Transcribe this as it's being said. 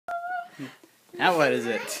Now what is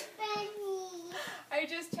it? I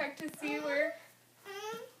just checked to see where.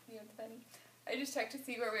 I just checked to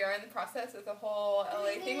see where we are in the process of the whole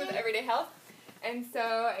LA thing with Everyday Health, and so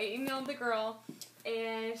I emailed the girl,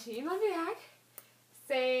 and she emailed me back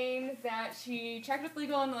saying that she checked with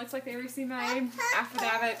legal and it looks like they received my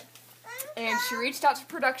affidavit, and she reached out to a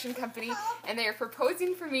production company, and they are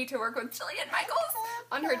proposing for me to work with Jillian Michaels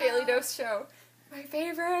on her Daily Dose show. My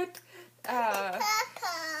favorite.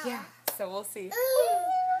 Yeah, so we'll see.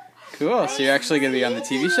 Cool. So you're actually going to be on the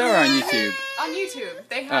TV show or on YouTube? On YouTube.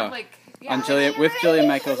 They have on with Jillian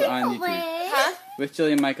Michaels on YouTube. Huh? With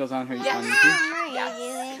Jillian Michaels on YouTube.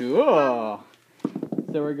 Yes. Cool.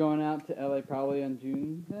 So we're going out to LA probably on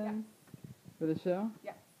June then for the show?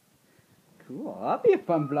 Yeah. Cool. That'll be a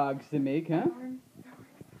fun vlogs to make, huh?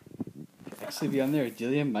 Actually be on there with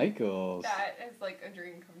Jillian Michaels. That is like a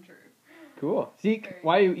dream come true. Cool. Zeke,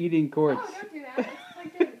 why are you eating quartz? Oh, don't do that. It's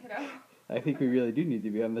like this, kiddo. I think we really do need to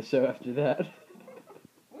be on the show after that.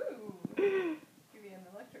 Woo! Give you an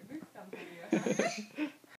electric boost on the video.